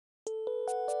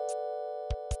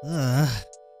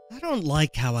I don't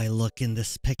like how I look in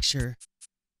this picture.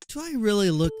 Do I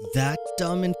really look that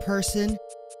dumb in person?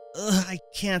 I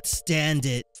can't stand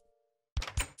it.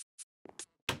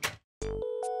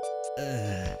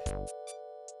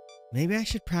 Maybe I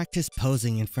should practice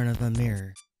posing in front of a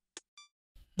mirror.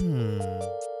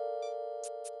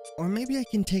 Or maybe I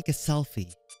can take a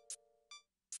selfie.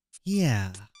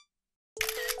 Yeah.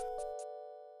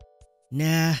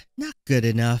 Nah, not good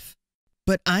enough.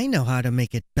 But I know how to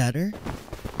make it better.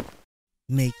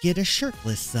 Make it a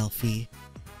shirtless selfie.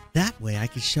 That way I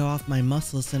can show off my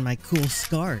muscles and my cool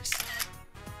scars.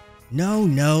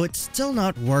 No, it's still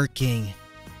not working.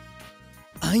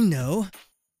 I know.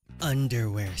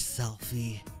 Underwear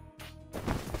selfie.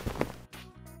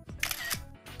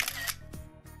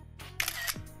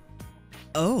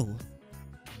 Oh,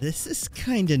 this is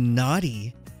kinda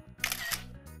naughty.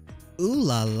 Ooh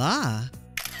la la.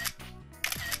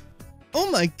 Oh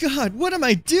my god, what am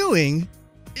I doing?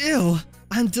 Ew,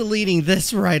 I'm deleting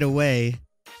this right away.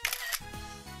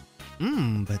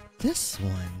 But this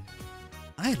one,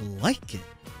 I like it.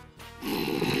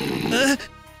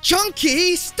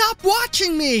 Chunky, stop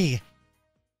watching me!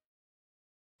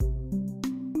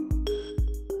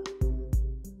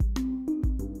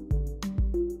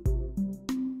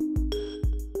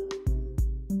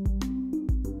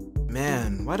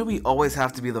 Man, why do we always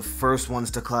have to be the first ones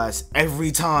to class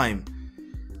every time?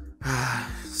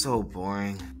 So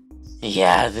boring.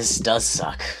 Yeah, this does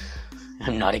suck.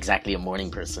 I'm not exactly a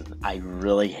morning person. I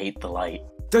really hate the light.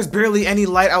 There's barely any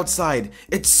light outside.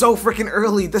 It's so freaking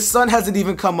early. The sun hasn't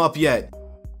even come up yet.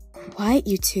 Quiet,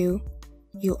 you two.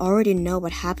 You already know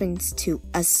what happens to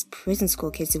us prison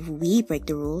school kids if we break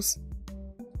the rules.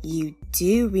 You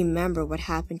do remember what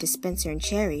happened to Spencer and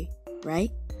Cherry,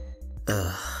 right?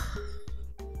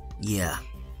 Yeah.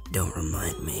 Don't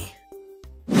remind me.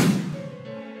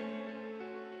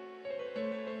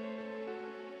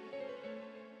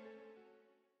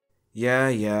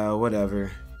 Yeah,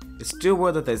 whatever. It's still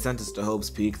weird that they sent us to Hope's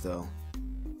Peak, though.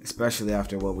 Especially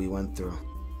after what we went through.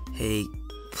 Hey,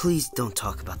 please don't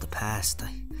talk about the past.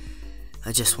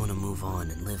 I just want to move on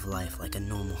and live life like a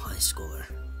normal high schooler.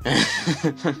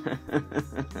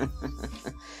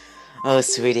 Oh,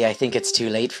 sweetie, I think it's too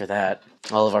late for that.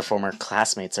 All of our former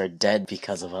classmates are dead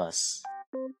because of us.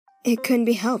 It couldn't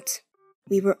be helped.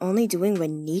 We were only doing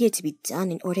what needed to be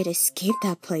done in order to escape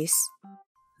that place.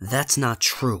 That's not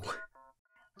true.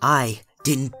 I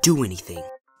didn't do anything.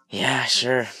 Yeah,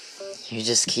 sure. You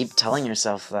just keep telling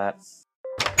yourself that.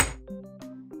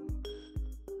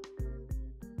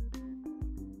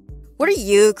 What are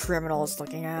you criminals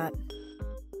looking at?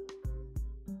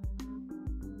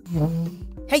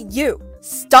 Hey, you!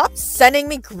 Stop sending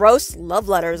me gross love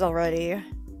letters already.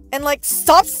 And,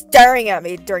 stop staring at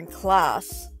me during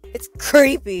class. It's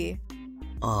creepy.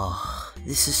 Oh,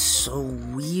 this is so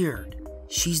weird.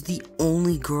 She's the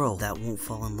only girl that won't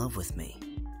fall in love with me.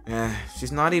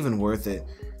 She's not even worth it.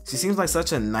 She seems like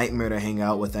such a nightmare to hang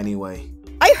out with anyway.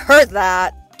 I heard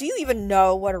that! Do you even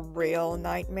know what a real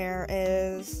nightmare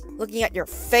is? Looking at your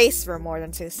face for more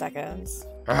than 2 seconds.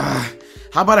 How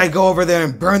about I go over there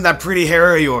and burn that pretty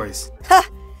hair of yours? Ha!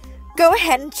 Go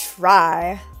ahead and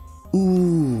try.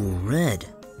 Ooh, Red.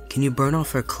 Can you burn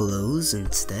off her clothes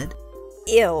instead?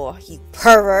 Ew, you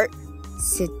pervert.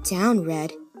 Sit down,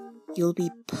 Red. You'll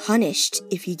be punished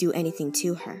if you do anything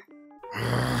to her.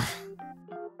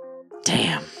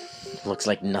 Damn. Looks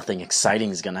like nothing exciting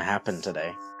is gonna happen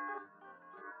today.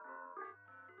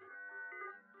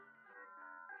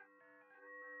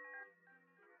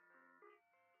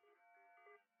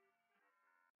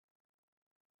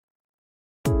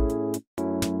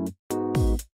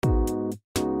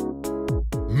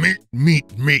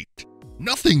 Meat.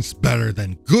 Nothing's better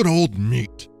than good old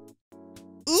meat.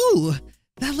 Ooh,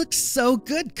 that looks so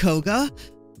good, Koga.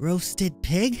 Roasted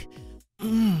pig?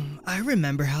 I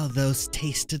remember how those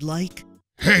tasted like.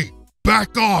 Hey,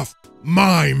 back off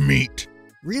my meat.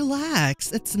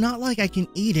 Relax, it's not like I can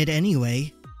eat it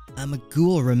anyway. I'm a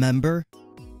ghoul, remember?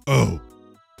 Oh,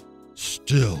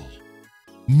 still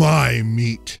my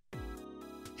meat.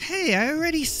 Hey, I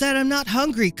already said I'm not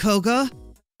hungry, Koga.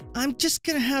 I'm just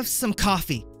gonna have some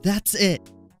coffee. That's it.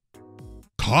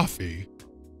 Coffee?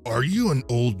 Are you an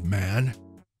old man?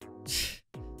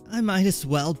 I might as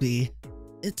well be.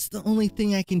 It's the only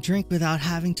thing I can drink without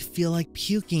having to feel like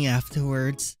puking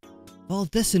afterwards. All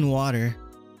this in water.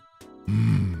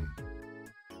 I'm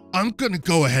gonna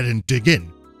go ahead and dig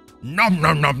in. Nom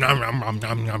nom nom nom nom nom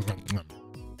nom nom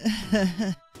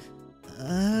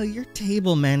nom. Your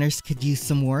table manners could use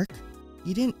some work.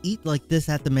 You didn't eat like this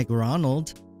at the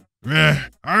McDonald's. I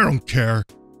don't care.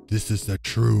 This is the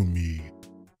true me.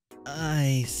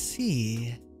 I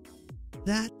see.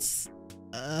 That's,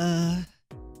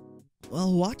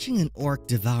 well, watching an orc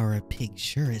devour a pig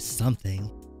sure is something.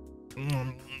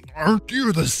 Aren't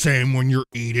you the same when you're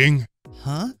eating?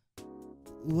 Huh?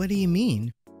 What do you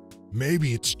mean?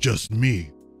 Maybe it's just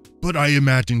me, but I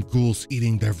imagine ghouls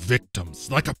eating their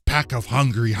victims like a pack of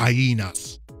hungry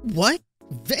hyenas. What?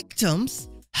 Victims?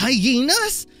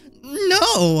 Hyenas?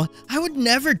 No! I would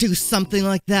never do something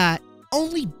like that.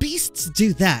 Only beasts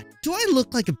do that. Do I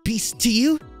look like a beast to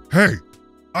you? Hey,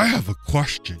 I have a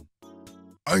question.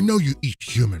 I know you eat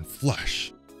human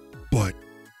flesh, but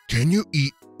can you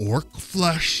eat orc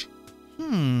flesh?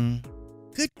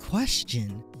 Good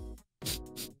question.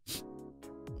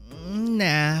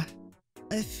 Nah.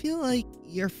 I feel like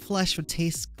your flesh would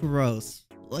taste gross.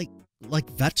 Like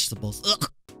vegetables.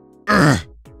 Ugh.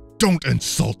 Don't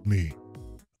insult me.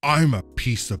 I'm a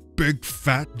piece of big,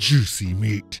 fat, juicy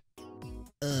meat.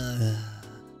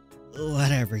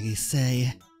 Whatever you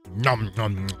say. Nom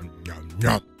nom nom nom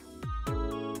nom.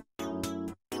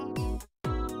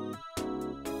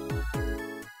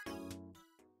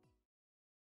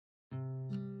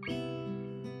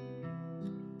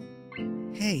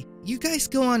 Hey, you guys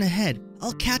go on ahead.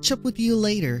 I'll catch up with you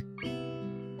later.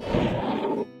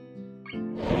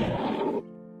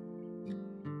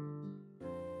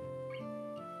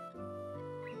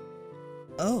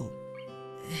 Oh,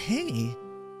 hey.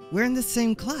 We're in the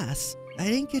same class. I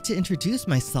didn't get to introduce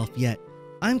myself yet.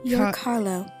 You're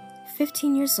Carlo,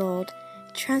 15 years old,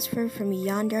 transferred from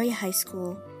Yandere High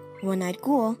School. One-eyed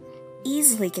ghoul,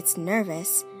 easily gets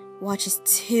nervous, watches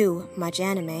too much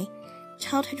anime.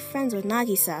 Childhood friends with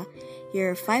Nagisa.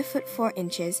 You're 5 foot 4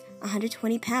 inches,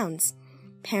 120 pounds.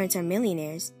 Parents are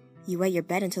millionaires. You wet your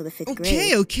bed until the 5th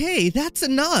grade. Okay, that's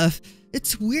enough.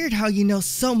 It's weird how you know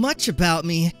so much about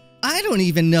me. I don't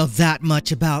even know that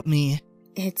much about me.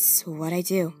 It's what I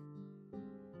do.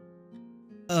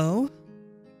 Oh?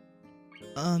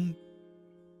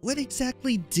 What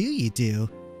exactly do you do?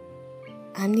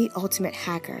 I'm the ultimate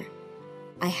hacker.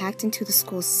 I hacked into the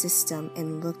school system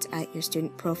and looked at your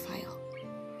student profile.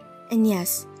 And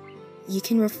yes, you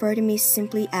can refer to me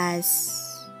simply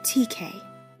as TK.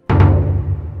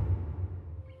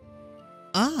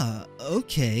 Ah,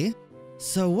 okay.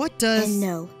 So what does... And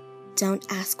no, don't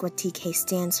ask what TK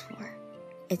stands for.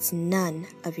 It's none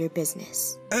of your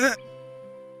business.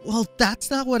 Well, that's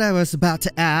not what I was about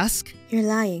to ask. You're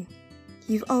lying.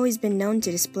 You've always been known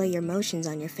to display your emotions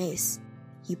on your face.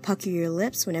 You pucker your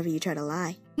lips whenever you try to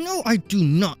lie. No, I do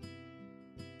not.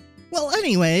 Well,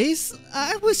 anyways,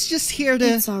 I was just here to...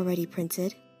 It's already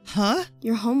printed. Huh?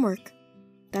 Your homework.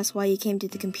 That's why you came to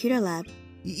the computer lab.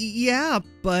 Yeah,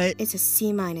 but... It's a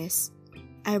C-.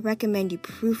 I recommend you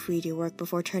proofread your work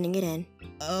before turning it in.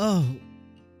 Oh,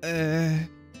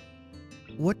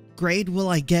 what grade will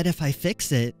I get if I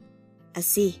fix it? A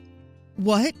C.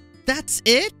 What? That's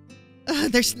it?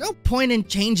 There's no point in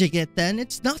changing it then.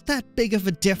 It's not that big of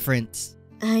a difference.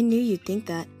 I knew you'd think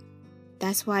that.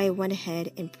 That's why I went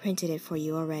ahead and printed it for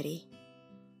you already.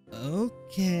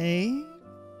 Okay.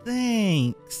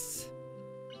 Thanks.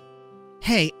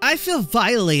 Hey, I feel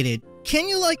violated. Can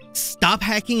you, stop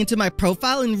hacking into my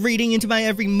profile and reading into my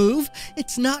every move?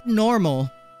 It's not normal.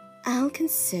 I'll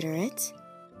consider it.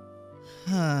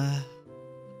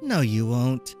 No, you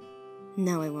won't.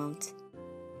 No, I won't.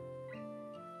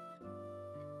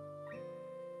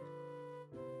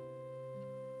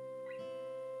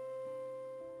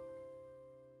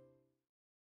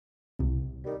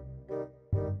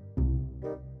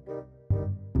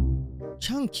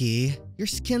 Chunky, your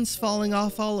skin's falling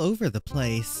off all over the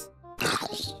place.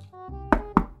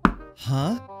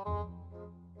 Huh?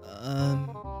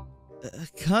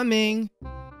 Coming.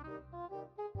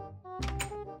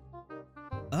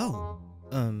 Oh,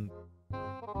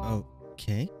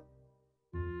 okay.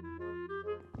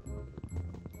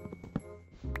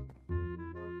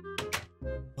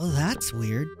 Well, that's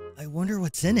weird. I wonder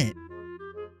what's in it.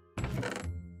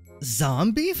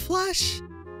 Zombie flesh?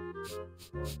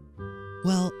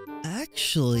 Well,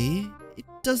 actually, it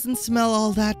doesn't smell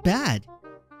all that bad.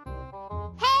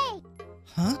 Hey!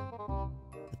 Huh?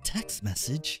 A text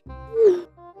message?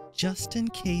 Just in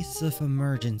case of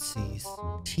emergencies,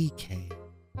 TK.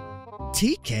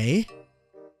 TK?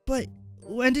 But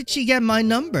when did she get my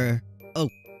number? Oh,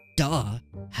 duh.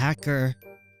 Hacker.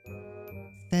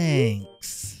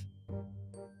 Thanks.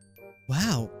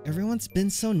 Wow, everyone's been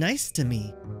so nice to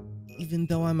me, even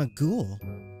though I'm a ghoul.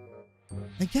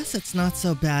 I guess it's not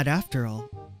so bad after all.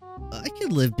 I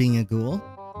could live being a ghoul,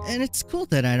 and it's cool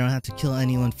that I don't have to kill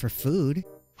anyone for food.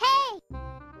 Hey!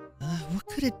 What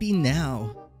could it be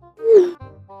now?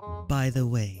 By the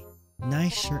way,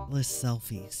 Nice shirtless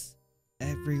selfies.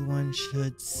 Everyone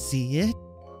should see it?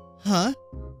 Huh?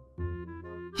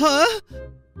 Huh?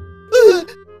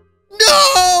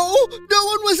 No! No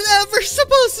one was ever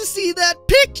supposed to see that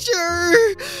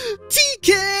picture!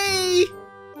 TK!